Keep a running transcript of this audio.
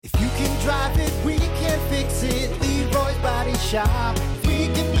drive it, we can fix it. Leroy's Body Shop. We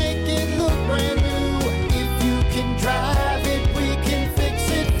can make it look brand new. If you can drive it, we can fix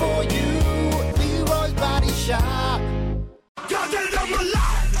it for you. Leroy's Body Shop.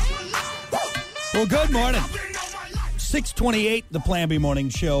 Well, good morning. 628, the Plan B Morning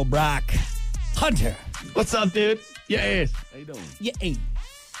Show. Brock Hunter. What's up, dude? Yes. How you doing? Yeah.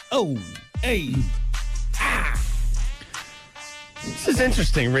 Oh. Hey. This is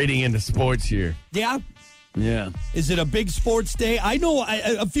interesting, reading into sports here. Yeah? Yeah. Is it a big sports day? I know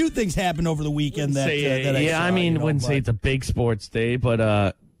a few things happened over the weekend that I saw. I mean, wouldn't say it's a big sports day, but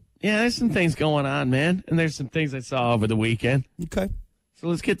yeah, there's some things going on, man. And there's some things I saw over the weekend. Okay. So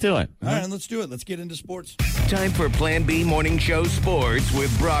let's get to it. All right, let's do it. Let's get into sports. Time for Plan B Morning Show Sports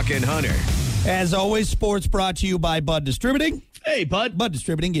with Brock and Hunter. As always, sports brought to you by Bud Distributing. Hey, Bud. Bud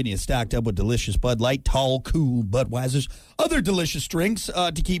Distributing, getting you stocked up with delicious Bud Light, tall, cool Budweisers, other delicious drinks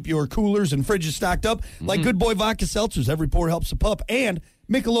to keep your coolers and fridges stocked up, like Good Boy Vodka Seltzers. Every pour helps a pup. And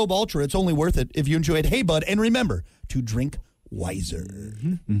Michelob Ultra. It's only worth it if you enjoy it. Hey, Bud, and remember to drink wiser.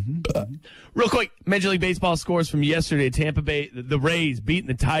 Real quick, Major League Baseball scores from yesterday. Tampa Bay, the Rays beating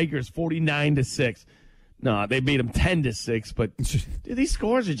the Tigers 49-6. No, they beat them 10-6, but dude, these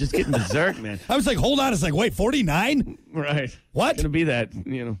scores are just getting berserk, man. I was like, hold on. It's like, wait, 49? Right. What? It's going to be that,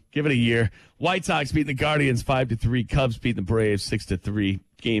 give it a year. White Sox beating the Guardians 5-3. Cubs beating the Braves 6-3.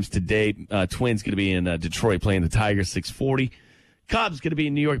 Games today. Twins going to be in Detroit playing the Tigers 6:40. Cubs going to be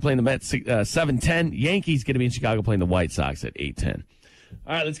in New York playing the Mets 7:10. Yankees going to be in Chicago playing the White Sox at 8:10.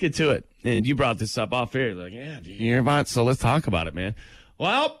 All right, let's get to it. And you brought this up off air. Like, yeah, did you hear about it? So let's talk about it, man.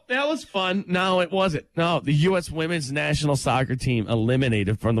 Well, that was fun. No, it wasn't. No, the U.S. women's national soccer team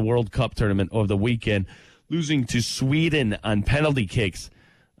eliminated from the World Cup tournament over the weekend, losing to Sweden on penalty kicks.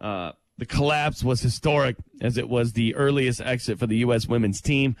 The collapse was historic, as it was the earliest exit for the U.S. women's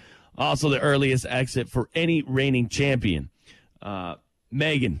team, also the earliest exit for any reigning champion.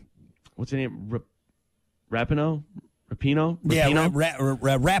 Megan, what's her name? Rapinoe? Yeah,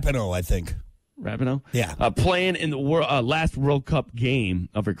 Rapinoe, I think. Rapinoe? Yeah. Playing in the last World Cup game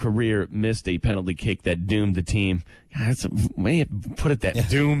of her career, missed a penalty kick that doomed the team. God, that's a way to put it, that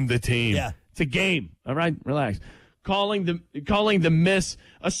doomed the team. Yeah. It's a game. All right, relax. Calling the miss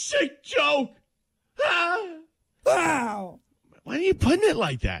a sick joke. Wow. Why are you putting it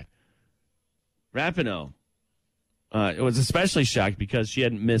like that? Rapinoe. It was especially shocked because she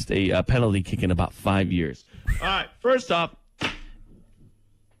hadn't missed a penalty kick in about 5 years. All right, first off,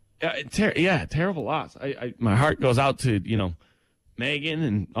 terrible loss. My heart goes out to, Megan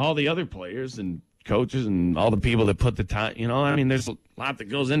and all the other players and coaches and all the people that put the time, there's a lot that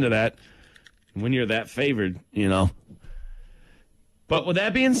goes into that when you're that favored, But with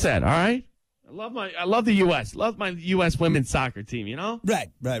that being said, all right, I love the U.S. Love my U.S. women's soccer team,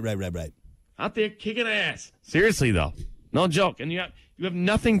 Right. Out there kicking ass. Seriously, though. No joke. And you have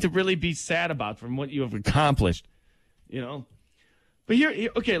nothing to really be sad about from what you have accomplished, But here,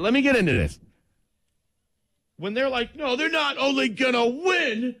 okay, let me get into this. When they're like, no, they're not only going to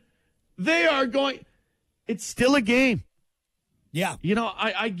win, they are going. It's still a game. Yeah.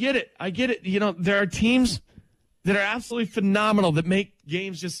 I get it. I get it. There are teams that are absolutely phenomenal that make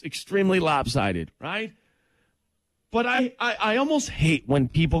games just extremely lopsided, right? But I almost hate when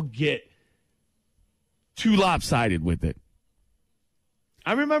people get too lopsided with it.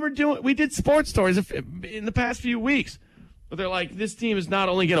 I remember we did sports stories in the past few weeks where they're like, this team is not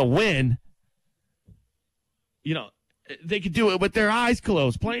only going to win, they could do it with their eyes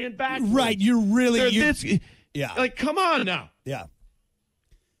closed, playing back. Right, yeah. Like, come on now. Yeah.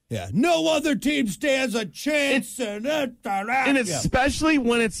 Yeah. No other team stands a chance. And especially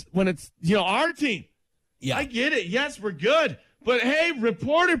when it's our team. Yeah. I get it. Yes, we're good. But, hey,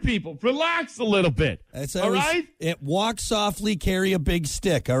 reporter people, relax a little bit. All right? It walk softly, carry a big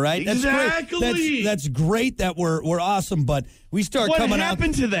stick, all right? Exactly. That's great. That's great that we're awesome, but we start coming out. What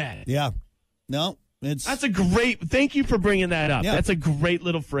happened to that? Yeah. No, that's a great – thank you for bringing that up. Yeah. That's a great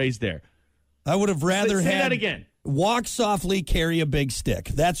little phrase there. I would have rather Say had – that again. Walk softly, carry a big stick.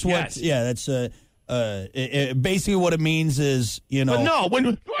 That's what – Yeah, that's basically what it means is, But no, when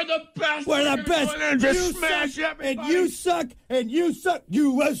we're the best. We're the best. And just smash everybody. And you suck.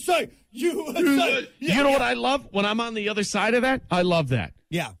 USA. You know what I love? When I'm on the other side of that, I love that.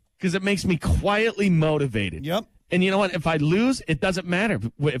 Yeah. Because it makes me quietly motivated. Yep. And you know what? If I lose, it doesn't matter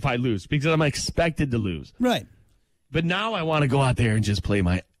if I lose because I'm expected to lose. Right. But now I want to go out there and just play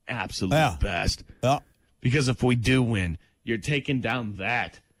my absolute best. Yeah. Because if we do win, you're taking down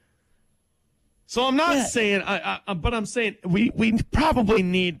that. So I'm not saying, but I'm saying we probably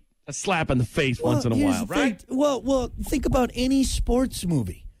need a slap in the face once in a while, right? Well, think about any sports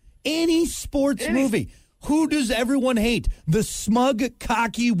movie. Any sports movie. Who does everyone hate? The smug,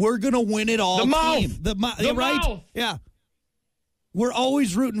 cocky, we're going to win it all The mouth. team. The right? mouth. Yeah. We're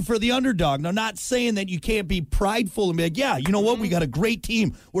always rooting for the underdog. Now, not saying that you can't be prideful and be like, yeah, you know what? We got a great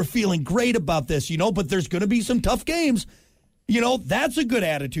team. We're feeling great about this, but there's going to be some tough games. That's a good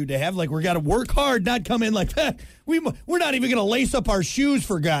attitude to have. Like, we got to work hard, not come in like, we're not even going to lace up our shoes,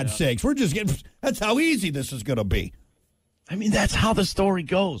 for God's sakes. We're just getting, that's how easy this is going to be. I mean, that's how the story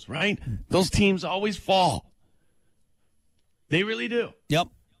goes, right? Those teams always fall. They really do. Yep.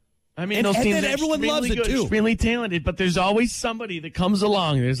 I mean, And those teams then are everyone extremely loves it, good, too. extremely talented, but there's always somebody that comes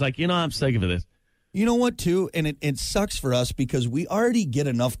along and is like, I'm sick of this. You know what, too? And it sucks for us because we already get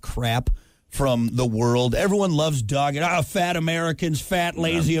enough crap from the world. Everyone loves dogging, fat Americans, fat,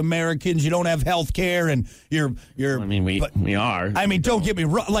 lazy Americans. You don't have health care, and you're. I mean, we are. I mean, don't get me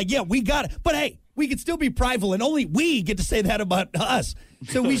wrong. Like, yeah, we got it. But, hey, we can still be prideful, and only we get to say that about us.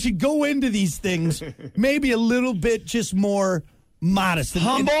 So we should go into these things maybe a little bit just more modest.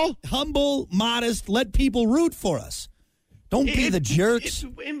 Humble, modest. Let people root for us. Don't be the jerks.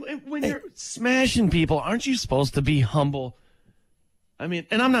 When you're smashing people, aren't you supposed to be humble? I mean,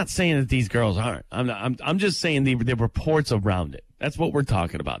 and I'm not saying that these girls aren't. I'm just saying the reports around it. That's what we're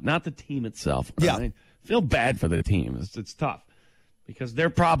talking about, not the team itself. Yeah. Right? Feel bad for the team. It's tough because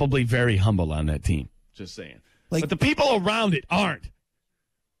they're probably very humble on that team. Just saying. But the people around it aren't.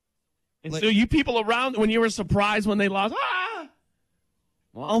 And so you people around, when you were surprised when they lost,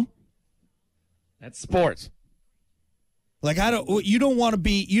 well, that's sports. Like, you don't want to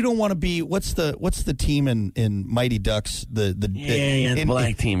be. What's the team in Mighty Ducks? The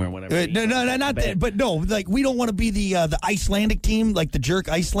black team or whatever. No, not that. But no, like, we don't want to be the Icelandic team, like the jerk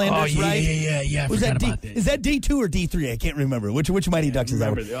Icelanders, right? Yeah. Was that is that D2 or D3? I can't remember which Mighty Ducks is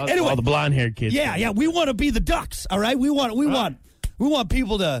that. Anyway, all the blonde-haired kids. Yeah. We want to be the Ducks. All right, we want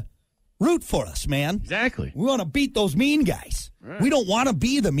people to root for us, man. Exactly. We want to beat those mean guys. Right. We don't want to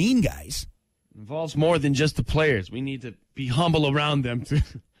be the mean guys. Involves more than just the players. We need to be humble around them too.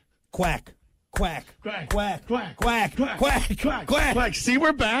 Quack. Quack. Quack. Quack. Quack. Quack. Quack. Quack. Quack. Quack. Quack. See,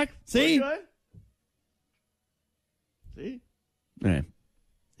 we're back. See? We're good. See? All right.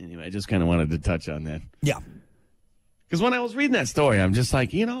 Anyway, I just kind of wanted to touch on that. Yeah. Because when I was reading that story, I'm just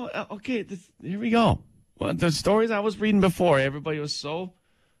like, okay, here we go. Well, the stories I was reading before, everybody was so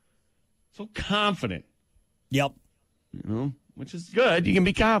confident. Yep. Which is good. You can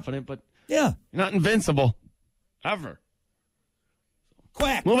be confident, but yeah, you're not invincible. Ever.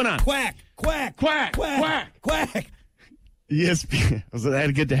 Quack. Moving on. Quack. Quack. Quack. Quack. Quack. ESPN. Was that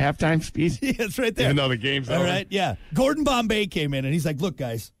a good to halftime speech? Yeah, it's right there. Even though the game's over. All right, yeah. Gordon Bombay came in, and he's like, look,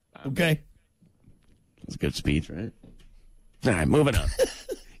 guys, okay? That's a good speech, right? All right, moving on.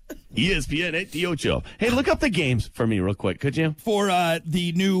 ESPN at the Ocho. Hey, look up the games for me real quick, could you? For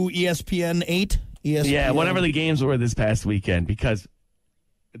the new ESPN 8? ESPN. Yeah, whatever the games were this past weekend, because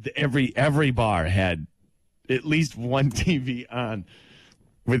every bar had at least one TV on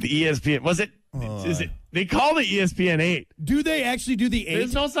with ESPN. Was it? Is it? They call it ESPN 8. Do they actually do the 8?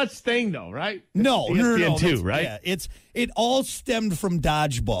 There's no such thing, though, right? No, ESPN 2, That's, right? Yeah, it all stemmed from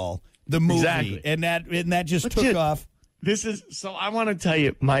Dodgeball, the movie, exactly. and that just took off. This is so. I want to tell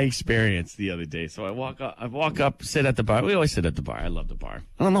you my experience the other day. So I walk up, sit at the bar. We always sit at the bar. I love the bar.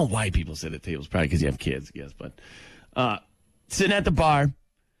 I don't know why people sit at tables. Probably because you have kids, I guess. But sitting at the bar,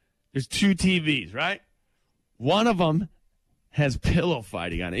 there's two TVs, right? One of them has pillow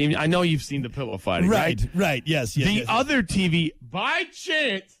fighting on it. I know you've seen the pillow fighting, right? Right. Yes. The other TV, by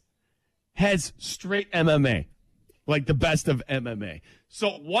chance, has straight MMA, like the best of MMA.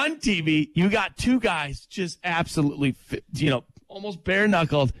 So one TV, you got two guys just absolutely, almost bare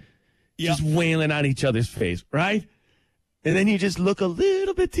knuckled, just wailing on each other's face, right? And then you just look a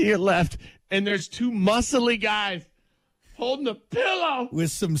little bit to your left, and there's two muscly guys holding a pillow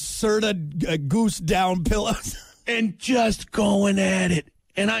with some Serta goose down pillows. And just going at it.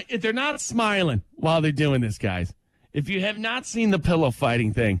 And they're not smiling while they're doing this, guys. If you have not seen the pillow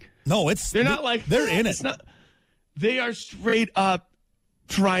fighting thing. No, they're not like. They're in it. They are straight up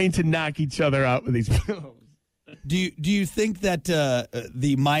trying to knock each other out with these pillows. Do you think that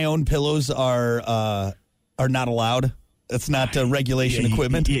the My Own pillows are not allowed? It's not regulation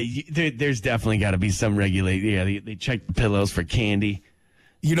equipment? Yeah, there's definitely got to be some regulation. Yeah, they check the pillows for candy.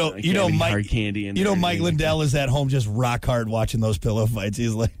 Mike, hard candy in Mike Lindell is at home just rock hard watching those pillow fights.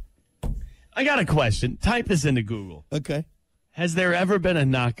 He's like, I got a question. Type this into Google. Okay. Has there ever been a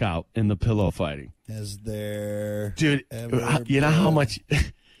knockout in the pillow fighting? Has there, dude? You know how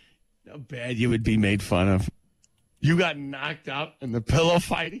bad you would be made fun of. You got knocked out in the pillow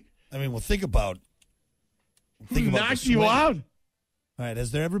fighting. I mean, well, think about. Who knocked you out? All right.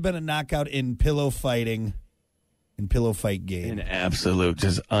 Has there ever been a knockout in pillow fighting? In pillow fight game? An absolute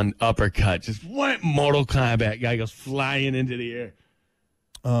just uppercut. Just what Mortal Kombat guy goes flying into the air.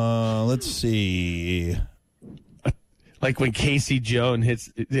 Let's see. Like when Casey Jones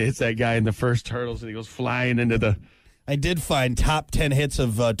hits that guy in the first Turtles and he goes flying into the... I did find top 10 hits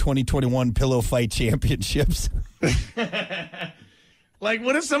of 2021 pillow fight championships. Like,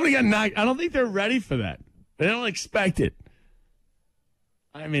 what if somebody got knocked? I don't think they're ready for that. They don't expect it.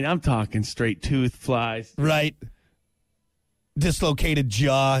 I mean, I'm talking straight tooth flies. Right. Dislocated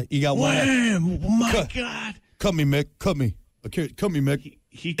jaw. You got one. Wham! Oh, my God. Cut me, Mick. Cut me. Okay, cut me, Mick.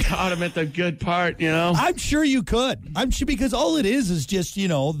 He caught him at the good part, you know? I'm sure you could. I'm sure because all it is just, you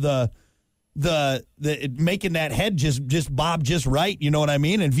know, the making that head just bob just right. You know what I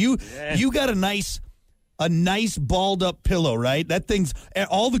mean? And if you got a nice balled up pillow, right? That thing's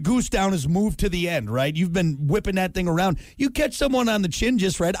all the goose down is moved to the end, right? You've been whipping that thing around. You catch someone on the chin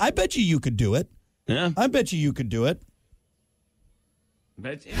just right. I bet you could do it. Yeah. I bet you could do it.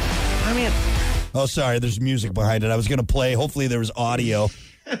 I mean, oh, sorry. There's music behind it. I was going to play. Hopefully there was audio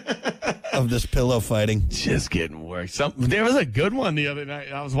of this pillow fighting. Just getting worse. There was a good one the other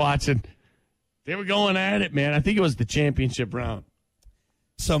night I was watching. They were going at it, man. I think it was the championship round.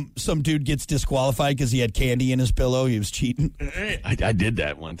 Some dude gets disqualified because he had candy in his pillow. He was cheating. I did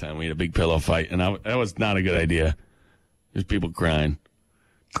that one time. We had a big pillow fight, and that was not a good idea. There's people crying.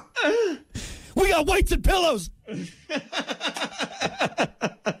 We got whites and pillows.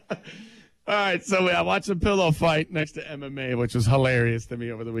 All right, so I watched a pillow fight next to MMA, which was hilarious to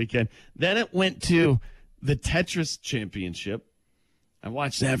me over the weekend. Then it went to the Tetris Championship. I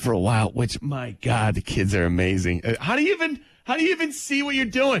watched that for a while, which, my God, the kids are amazing. How do you even see what you're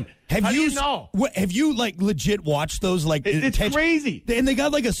doing? How do you know? Have you like legit watched those? Like it's crazy. And they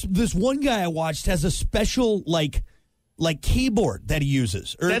got like this one guy I watched has a special like keyboard that he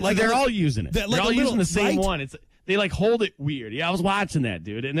uses. Or They're all using it. They're all using the same right? one. They like hold it weird. Yeah, I was watching that,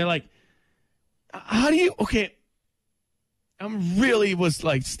 dude, and they're like, "How do you?" Okay, was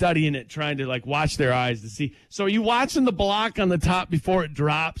like studying it, trying to like watch their eyes to see. So are you watching the block on the top before it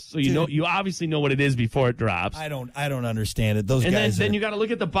drops? So you obviously know what it is before it drops. I don't understand it. Those and guys. Then you got to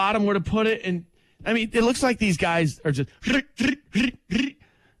look at the bottom where to put it. And I mean, it looks like these guys are just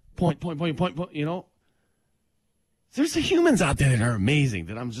point. You know, there's the humans out there that are amazing.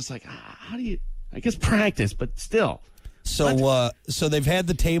 That I'm just like, how do you? I guess practice, but still. So they've had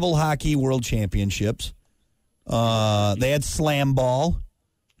the table hockey world championships. They had slam ball,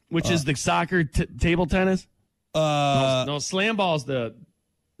 which is the soccer table tennis. No, slam ball's the.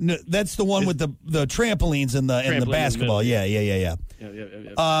 No, that's the one with the trampolines and the basketball. Yeah.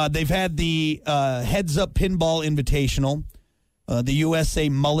 They've had the Heads Up Pinball Invitational, the USA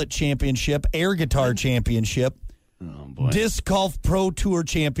Mullet Championship, Air Guitar Championship, Disc Golf Pro Tour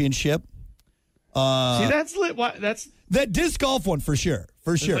Championship. See, that's lit. That's that disc golf one for sure.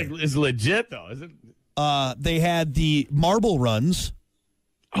 It's legit though, is it? They had the marble runs.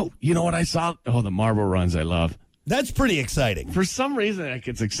 Oh, you know what I saw? Oh, the marble runs I love. That's pretty exciting. For some reason, that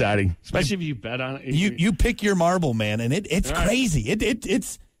gets exciting, especially if you bet on it. You pick your marble, man, and it's right. Crazy.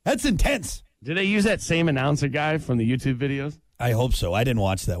 That's intense. Did they use that same announcer guy from the YouTube videos? I hope so. I didn't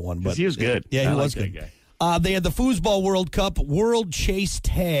watch that one, but he was good. Yeah, he was good. Guy. They had the Foosball World Cup World Chase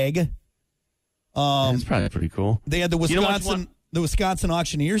Tag. That's probably pretty cool. They had the Wisconsin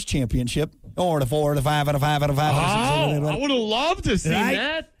Auctioneers Championship. Or the 4, the 5, and the 5, and the 5. Oh, I would have loved to see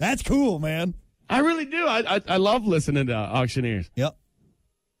that. That's cool, man. I really do. I love listening to auctioneers. Yep.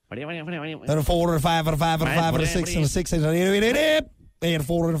 And the 4, and the 5, and the 5, and the 5, and the 6, and the 6, and the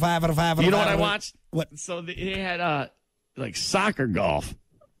 4, and the 5, and the 5, and the 5. You know what I watched? What? So they had like soccer golf.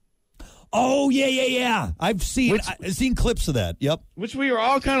 Oh, yeah. I've seen clips of that. Yep. Which we were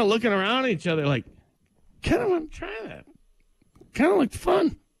all kind of looking around at each other like, kind of want to try that. Kind of looked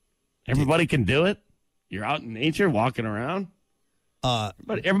fun. Everybody can do it. You're out in nature, walking around.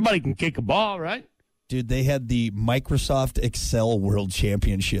 But everybody can kick a ball, right? Dude, they had the Microsoft Excel World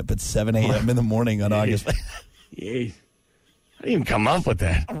Championship at 7 a.m. in the morning on August. Yeah. How do you even come up with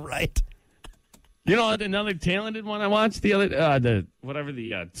that? Right. You know another talented one I watched the other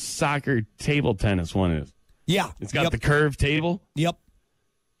the soccer table tennis one is. Yeah. It's got the curved table. Yep.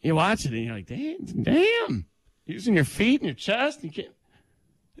 You watch it and you're like, damn. Using your feet and your chest, you can't.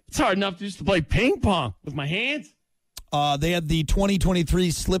 It's hard enough just to play ping pong with my hands. They had the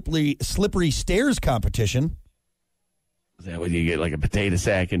 2023 slippery stairs competition. Is that what you get, like a potato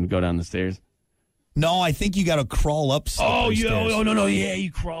sack and go down the stairs? No, I think you got to crawl up stairs. No. Yeah, you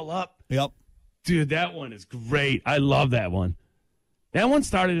crawl up. Yep. Dude, that one is great. I love that one. That one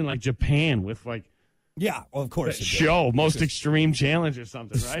started in like Japan with like Yeah, well, of course. it did. Show, most extreme challenge or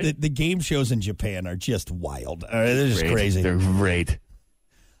something, right? The game shows in Japan are just wild. They're just crazy. They're great.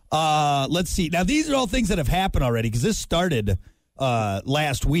 Let's see. Now, these are all things that have happened already because this started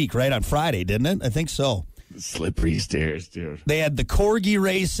last week, right, on Friday, didn't it? I think so. Slippery stairs, dude. They had the Corgi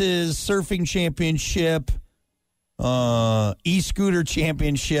races, surfing championship, e-scooter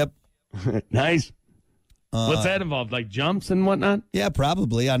championship. Nice. What's that involved? Like jumps and whatnot? Yeah,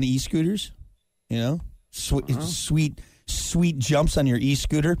 probably on e-scooters. You know, sweet jumps on your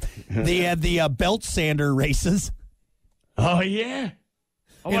e-scooter. They had the belt sander races. Oh, yeah.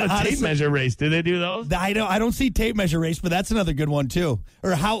 I want a tape measure race. Did they do those? I don't see tape measure race, but that's another good one too.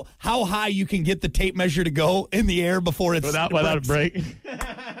 Or how high you can get the tape measure to go in the air before it's without a break.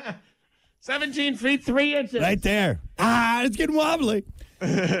 17 feet 3 inches. Right there. It's getting wobbly.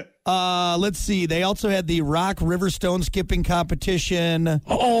 Let's see. They also had the Rock River Stone skipping competition.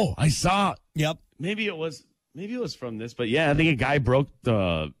 Oh, I saw it. Yep. Maybe it was from this, but yeah, I think a guy broke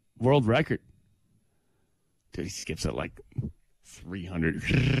the world record. Dude, he skips at like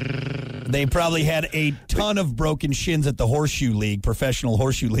 300. They probably had a ton of broken shins at the Horseshoe League, Professional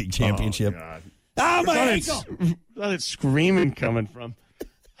Horseshoe League Championship. Oh, God. My ankle! Thought it's screaming coming from.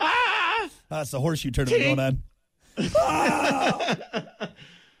 That's the horseshoe tournament going on.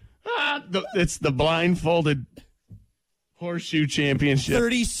 It's the blindfolded horseshoe championship.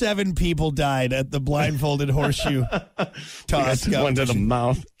 37 people died at the blindfolded horseshoe toss. One to the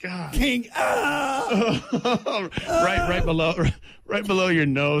mouth. God. King. Right below your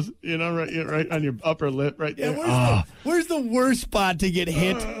nose. You know, right on your upper lip, right there. Where's the worst spot to get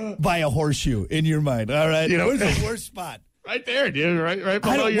hit by a horseshoe in your mind? All right, where's the worst spot? Right there, dude. Right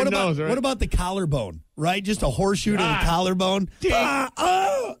below your nose. Right? What about the collarbone? Right, just a horseshoe to the collarbone.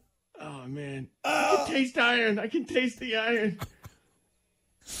 Oh man! I can taste iron. I can taste the iron.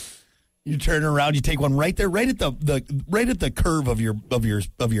 You turn around, you take one right there, right at the curve of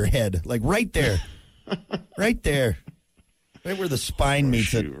your head, like right there, right there, right where the spine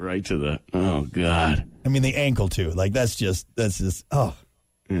meets it. Right to the. Oh God! I mean the ankle too. Like that's just. Oh,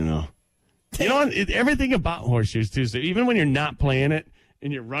 you know everything about horseshoes too. So even when you're not playing it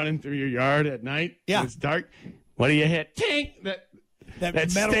and you're running through your yard at night, and it's dark. What do you hit? Tink!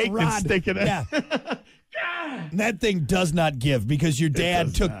 That metal stake rod. that's sticking out. Yeah. That thing does not give because your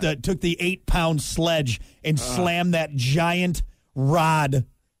dad took the 8-pound sledge and slammed that giant rod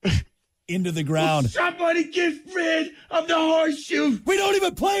into the ground. Somebody get rid of the horseshoe. We don't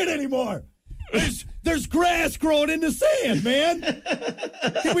even play it anymore. There's grass growing in the sand, man.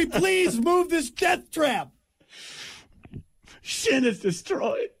 Can we please move this death trap? Shin is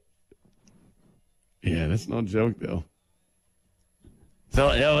destroyed. Yeah, that's no joke, though.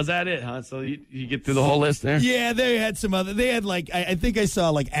 So, yeah, was that it, huh? So you get through the whole list there? Yeah, they had some other. They had, like, I think I saw,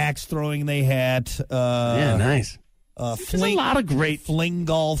 like, axe throwing they had. Yeah, nice. There's a lot of great. Fling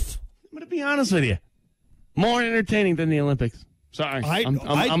golf. I'm going to be honest with you. More entertaining than the Olympics. Sorry. I'm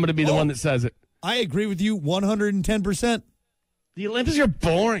going to be the one that says it. I agree with you 110%. The Olympics are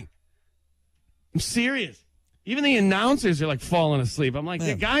boring. I'm serious. Even the announcers are, like, falling asleep. I'm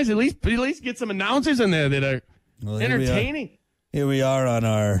like, guys, at least get some announcers in there that are entertaining. Here we are on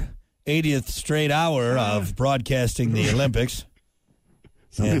our 80th straight hour of broadcasting the Olympics.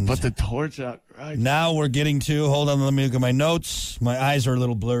 Somebody put the torch out. Right. Now we're getting to, hold on, let me look at my notes. My eyes are a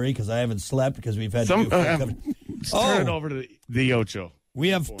little blurry because I haven't slept because we've had turn it over to the Ocho. We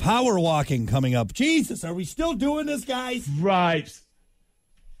have power walking coming up. Jesus, are we still doing this, guys? Right.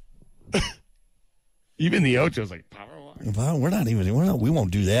 Even the Ocho's like, power walking? We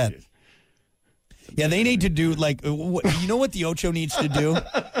won't do that. Yeah, they need to do, like, you know what the Ocho needs to do?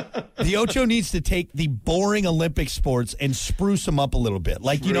 The Ocho needs to take the boring Olympic sports and spruce them up a little bit.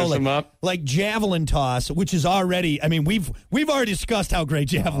 Like, like javelin toss, which is already, I mean, we've already discussed how great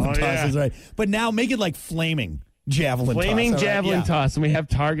javelin toss is, right? But now make it like flaming javelin toss. Flaming javelin toss, and we have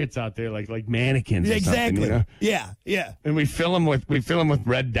targets out there like mannequins or exactly. Something, Yeah. And we fill them with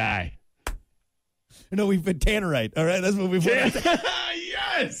red dye. No, we've been tannerite. All right, that's what we've been.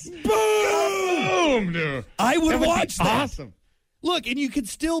 Yes! Boom, dude. I would watch that. Awesome. Look, and you could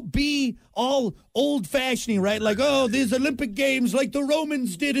still be all old-fashioned, right? Like, these Olympic Games like the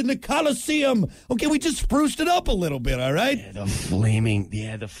Romans did in the Colosseum. Okay, we just spruced it up a little bit, all right? Yeah, the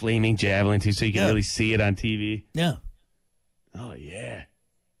flaming javelin, too, so you can really see it on TV. Yeah. Oh, yeah.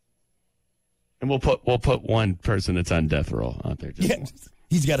 And we'll put one person that's on death row out there.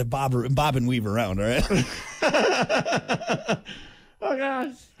 He's got to bob and weave around, all right? Oh,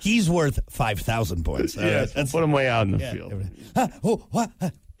 God. He's worth 5,000 points. Yeah, let's put him way out in the field.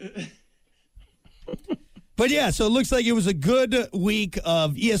 But yeah, so it looks like it was a good week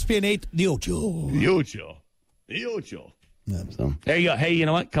of ESPN 8, the Ocho. The Ocho. Yeah. So there you go. Hey, you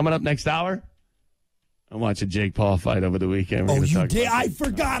know what? Coming up next hour, I watched a Jake Paul fight over the weekend. Oh, you did? I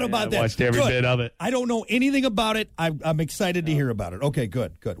forgot about that. I watched every bit of it. I don't know anything about it. I'm excited to hear about it. Okay,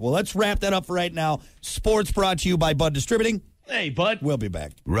 good. Well, let's wrap that up for right now. Sports brought to you by Bud Distributing. Hey, Bud. We'll be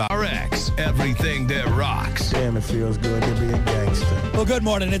back. RX, everything that rocks. Damn, it feels good to be a gangster. Well, good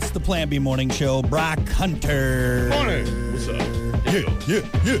morning. It's the Plan B Morning Show. Brock Hunter. Morning. What's up? Yeah.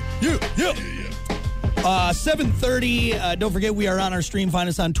 7:30. Don't forget, we are on our stream. Find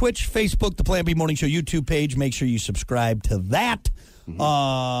us on Twitch, Facebook, the Plan B Morning Show YouTube page. Make sure you subscribe to that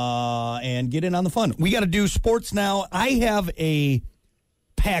and get in on the fun. We got to do sports now. I have a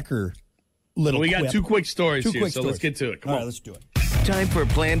Packer little We got quip. two quick stories Two here, quick so stories. let's get to it. Come All on. right, let's do it. Time for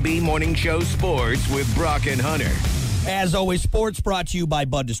Plan B Morning Show Sports with Brock and Hunter. As always, sports brought to you by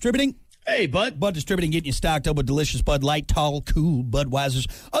Bud Distributing. Hey, Bud. Bud Distributing, getting you stocked up with delicious Bud Light, tall, cool Budweisers.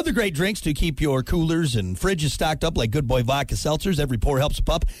 Other great drinks to keep your coolers and fridges stocked up, like Good Boy Vodka Seltzers. Every pour helps a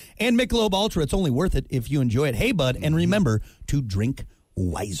pup. And Michelob Ultra. It's only worth it if you enjoy it. Hey, Bud, and remember to drink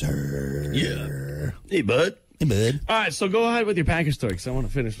wiser. Yeah. Hey, Bud. Hey, Bud. All right, so go ahead with your Packer story, because I want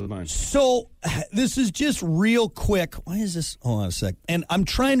to finish with mine. So this is just real quick. Why is this? Hold on a sec. And I'm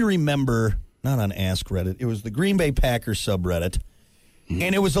trying to remember, not on Ask Reddit. It was the Green Bay Packers subreddit.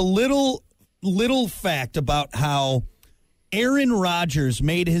 And it was a little fact about how Aaron Rodgers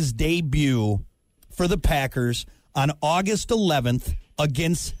made his debut for the Packers on August 11th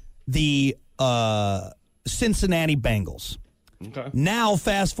against the Cincinnati Bengals. Okay. Now,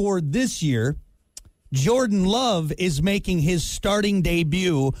 fast forward this year, Jordan Love is making his starting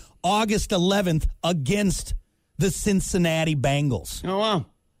debut August 11th against the Cincinnati Bengals. Oh, wow.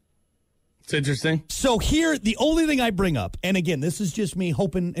 It's interesting. So here, the only thing I bring up, and again, this is just me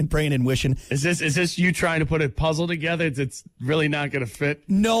hoping and praying and wishing. Is this you trying to put a puzzle together? It's really not going to fit?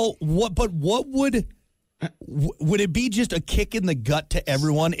 No, what would it be just a kick in the gut to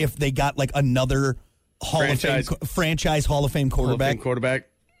everyone if they got like another franchise Hall of Fame quarterback?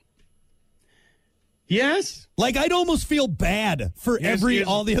 Yes. Like I'd almost feel bad for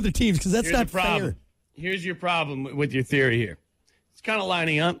all the other teams because that's not fair. Here's your problem with your theory here. It's kind of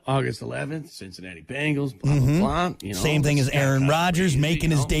lining up. August 11th, Cincinnati Bengals, blah, blah, blah. You know, same thing as Aaron Rodgers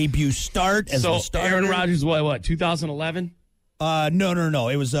making his debut start as the starter. Aaron Rodgers, what, 2011? No.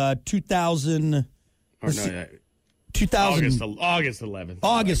 It was 2000. 2000. August 11th.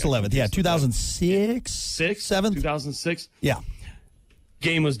 August 11th, yeah. 2006? 7th? 2006? Yeah.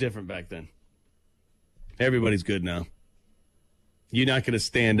 Game was different back then. Everybody's good now. You're not going to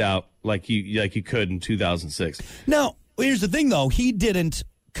stand out like you could in 2006. Now, here's the thing, though. He didn't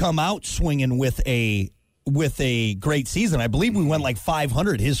come out swinging with a great season. I believe we went like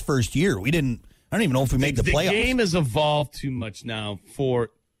 500 his first year. I don't even know if we made the playoffs. The game has evolved too much now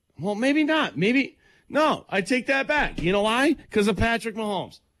maybe not. No, I take that back. You know why? Because of Patrick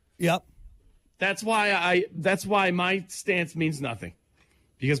Mahomes. Yep. That's why my stance means nothing.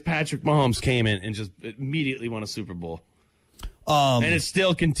 Because Patrick Mahomes came in and just immediately won a Super Bowl. And is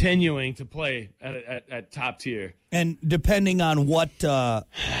still continuing to play at top tier. And depending on what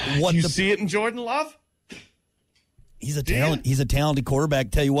you see it in Jordan Love? He's a talented quarterback.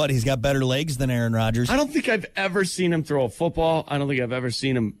 Tell you what, he's got better legs than Aaron Rodgers. I don't think I've ever seen him throw a football. I don't think I've ever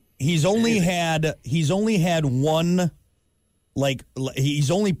seen him. He's only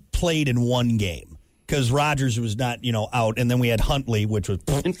played in one game because Rodgers was not, out, and then we had Huntley, which was.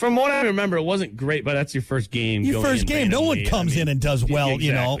 And from what I remember, it wasn't great, but that's your first game. No one comes in and does well,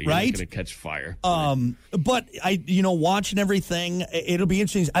 exactly. Right? You're going to catch fire. But watching everything, it'll be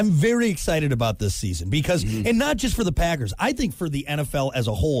interesting. I'm very excited about this season because, and not just for the Packers, I think for the NFL as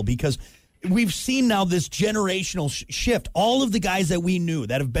a whole, because we've seen now this generational shift. All of the guys that we knew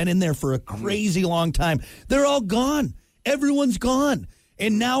that have been in there for a crazy long time, they're all gone. Everyone's gone.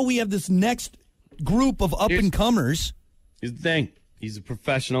 And now we have this next group of up-and-comers. Here's the thing. He's a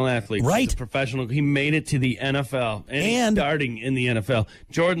professional athlete. Right. He's a professional. He made it to the NFL. And he's starting in the NFL.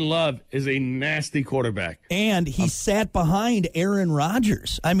 Jordan Love is a nasty quarterback. And he sat behind Aaron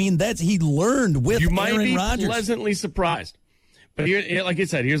Rodgers. I mean, he learned with Aaron Rodgers. You might be pleasantly surprised. But here, like I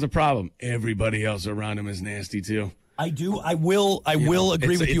said, here's the problem. Everybody else around him is nasty, too. I do. I will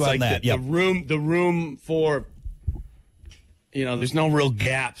agree with you on that. The room for, there's no real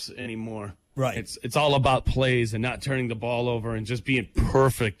gaps anymore. Right. It's all about plays and not turning the ball over and just being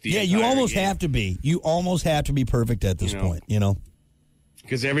perfect. You almost have to be. You almost have to be perfect at this point,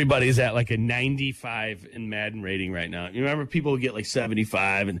 Because everybody's at like a 95 in Madden rating right now. You remember people would get like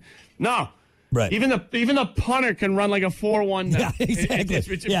 75 and no. Right. Even the punter can run like a 4.1 now. Yeah, exactly. It's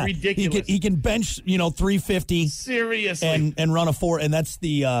ridiculous. He can bench 350. Seriously. And run a 4, and that's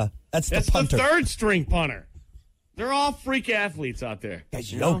the punter. The third string punter. They're all freak athletes out there.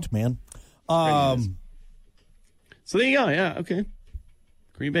 Guys yoked, man. So there you go. Yeah, okay.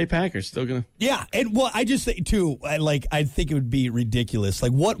 Green Bay Packers still gonna. Yeah, and I just think too. I think it would be ridiculous.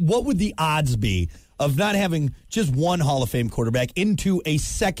 Like, what would the odds be of not having just one Hall of Fame quarterback into a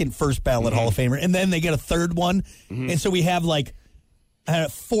second first ballot Hall of Famer, and then they get a third one, and so we have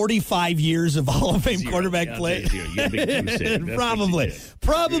 45 years of Hall of Fame quarterback play.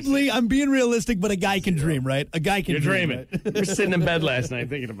 Probably. I'm being realistic, but a guy can dream, right? A guy can dream. You're dreaming. Right? You're sitting in bed last night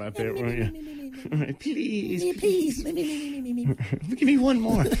thinking about that, weren't you? Please. Give me one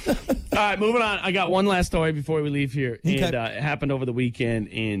more. All right, moving on. I got one last story before we leave here. Okay. And it happened over the weekend,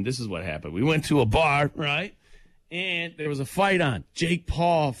 and this is what happened. We went to a bar, right? And there was a fight on. Jake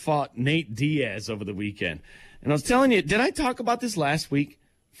Paul fought Nate Diaz over the weekend. And I was telling you, did I talk about this last week,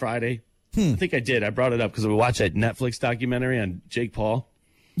 Friday? I think I did. I brought it up because we watched that Netflix documentary on Jake Paul.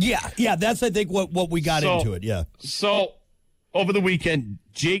 Yeah, that's, I think, what we got into it, yeah. So, over the weekend,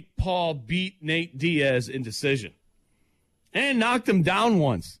 Jake Paul beat Nate Diaz in decision and knocked him down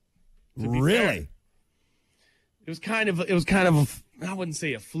once. Really? It was kind of I wouldn't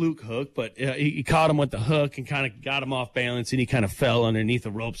say a fluke hook, but he caught him with the hook and kind of got him off balance, and he kind of fell underneath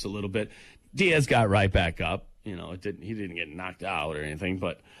the ropes a little bit. Diaz got right back up. He didn't get knocked out or anything,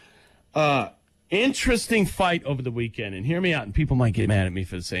 but interesting fight over the weekend. And hear me out, and people might get mad at me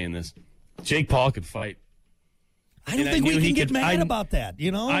for saying this. Jake Paul could fight. I don't think we can get mad about that,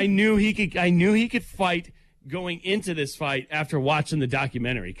 I knew he could fight going into this fight after watching the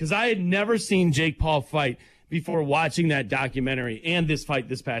documentary, because I had never seen Jake Paul fight before watching that documentary and this fight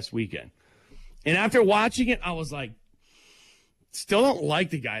this past weekend. And after watching it, I was like, still don't like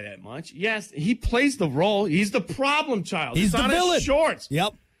the guy that much. Yes, he plays the role. He's the problem child. He's the villain. His shorts.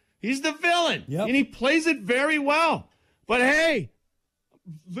 Yep. He's the villain. Yep. And he plays it very well. But hey,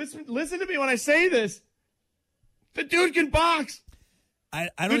 listen to me when I say this. The dude can box.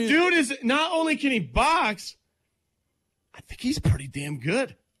 Dude is not only can he box, I think he's pretty damn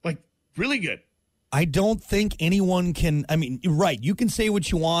good. Like, really good. I don't think anyone can. I mean, you're right. You can say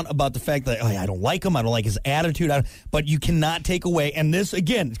what you want about the fact that I don't like him. I don't like his attitude. But you cannot take away. And this,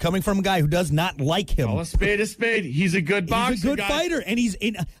 again, is coming from a guy who does not like him. Oh, a spade is spade. He's a good boxer. He's a good fighter.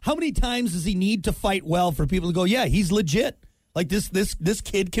 And how many times does he need to fight well for people to go, yeah, he's legit? Like this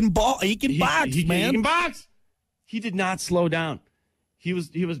kid can ball. He can box, man. He can box. He did not slow down. He was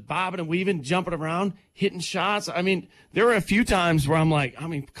bobbing and weaving, jumping around, hitting shots. I mean, there were a few times where I'm like,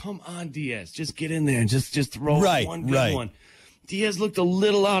 come on, Diaz, just get in there and just throw one good one. Diaz looked a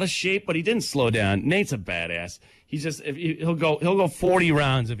little out of shape, but he didn't slow down. Nate's a badass. He'll go 40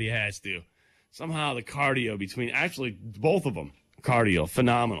 rounds if he has to. Somehow the cardio between both of them, cardio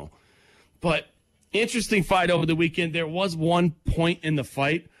phenomenal. But interesting fight over the weekend. There was one point in the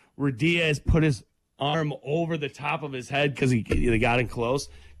fight where Diaz put his arm over the top of his head because he got in close,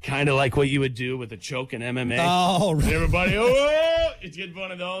 kind of like what you would do with a choke in MMA. Oh, right. Everybody, it's getting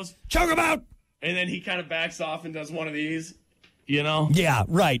one of those. Choke him out! And then he kind of backs off and does one of these, Yeah,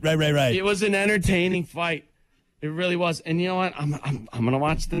 right. It was an entertaining fight. It really was. And you know what? I'm going to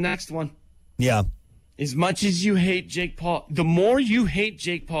watch the next one. Yeah. As much as you hate Jake Paul, the more you hate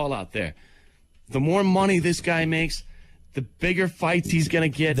Jake Paul out there, the more money this guy makes, the bigger fights he's going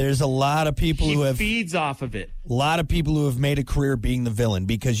to get. There's a lot of people he feeds off of it. A lot of people who have made a career being the villain,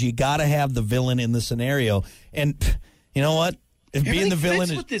 because you got to have the villain in the scenario. And you know what? If everything being the villain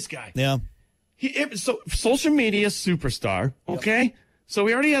fits is with this guy. Yeah. So social media superstar, okay? Yep. So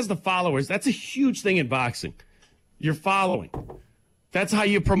he already has the followers. That's a huge thing in boxing. You're following. That's how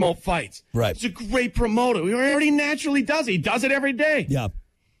you promote fights. Right. He's a great promoter. He already naturally does it. He does it every day. Yeah.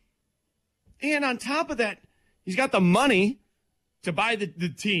 And on top of that, he's got the money to buy the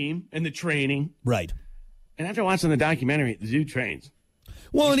team and the training. Right. And after watching the documentary, the dude trains.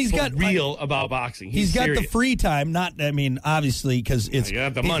 Well, and he's got real about boxing. He's got the free time. Obviously, because it's you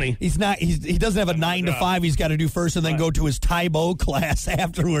got the money. He doesn't have a 9 to 5. He's got to do first, and then go to his Taibo class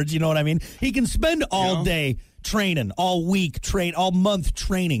afterwards. You know what I mean? He can spend all day training, all week all month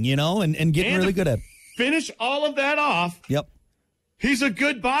training. And getting really good at it. Finish all of that off. Yep. He's a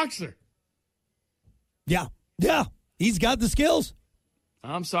good boxer. Yeah. He's got the skills.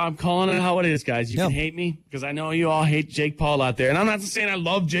 I'm sorry. I'm calling it how it is, guys. You can hate me because I know you all hate Jake Paul out there, and I'm not saying I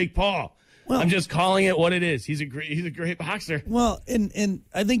love Jake Paul. Well, I'm just calling it what it is. He's a great boxer. Well, and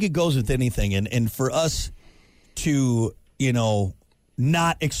I think it goes with anything, and for us to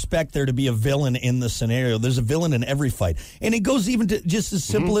not expect there to be a villain in the scenario. There's a villain in every fight. And it goes even to just as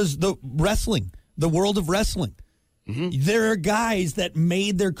simple as the wrestling, the world of wrestling. There are guys that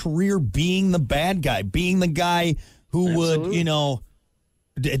made their career being the bad guy, being the guy who would,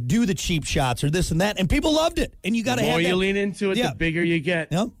 do the cheap shots or this and that. And people loved it. And you got to have the more you lean into it, the bigger you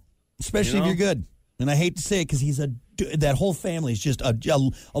get. Yep. Especially if you're good. And I hate to say it because that whole family is just a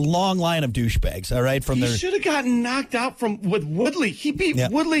long line of douchebags, all right? He should have gotten knocked out with Woodley. He beat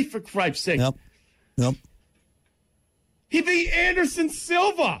Woodley, for Christ's sake. Yep. He beat Anderson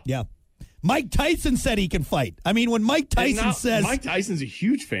Silva. Yeah. Mike Tyson said he can fight. I mean, when Mike Tyson says... Mike Tyson's a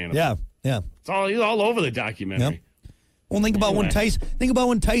huge fan of him. Yeah. He's all over the documentary. Yep. Well, think about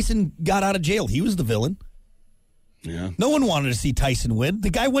when Tyson got out of jail. He was the villain. Yeah. No one wanted to see Tyson win. The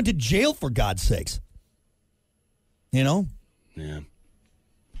guy went to jail, for God's sakes. Yeah.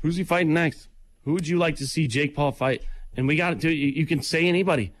 Who's he fighting next? Who would you like to see Jake Paul fight? And we got to do. You can say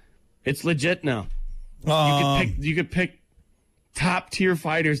anybody. It's legit now. You could pick top tier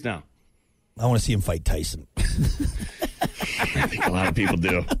fighters now. I want to see him fight Tyson. I think a lot of people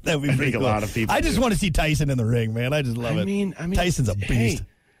do. That'd be pretty cool. A lot of people. I just want to see Tyson in the ring, man. I just love it. I mean, Tyson's a beast.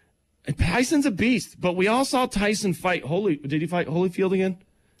 Hey, Tyson's a beast, but we all saw Tyson fight Did he fight Holyfield again?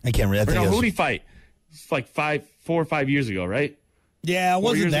 I can't remember. Who did he fight? It's like 4 or 5 years ago, right? Yeah, it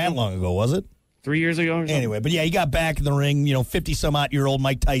wasn't that long ago, was it? 3 years ago or something? Anyway, but yeah, he got back in the ring, 50-some-odd-year-old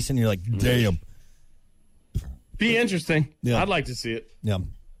Mike Tyson. You're like, damn. Be interesting. Yeah. I'd like to see it. Yeah.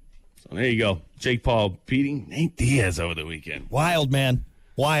 So there you go. Jake Paul beating Nate Diaz over the weekend. Wild, man.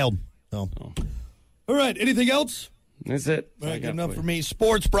 Wild. Oh. All right, anything else? That's it. All right, good enough for me.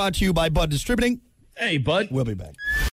 Sports brought to you by Bud Distributing. Hey, Bud. We'll be back.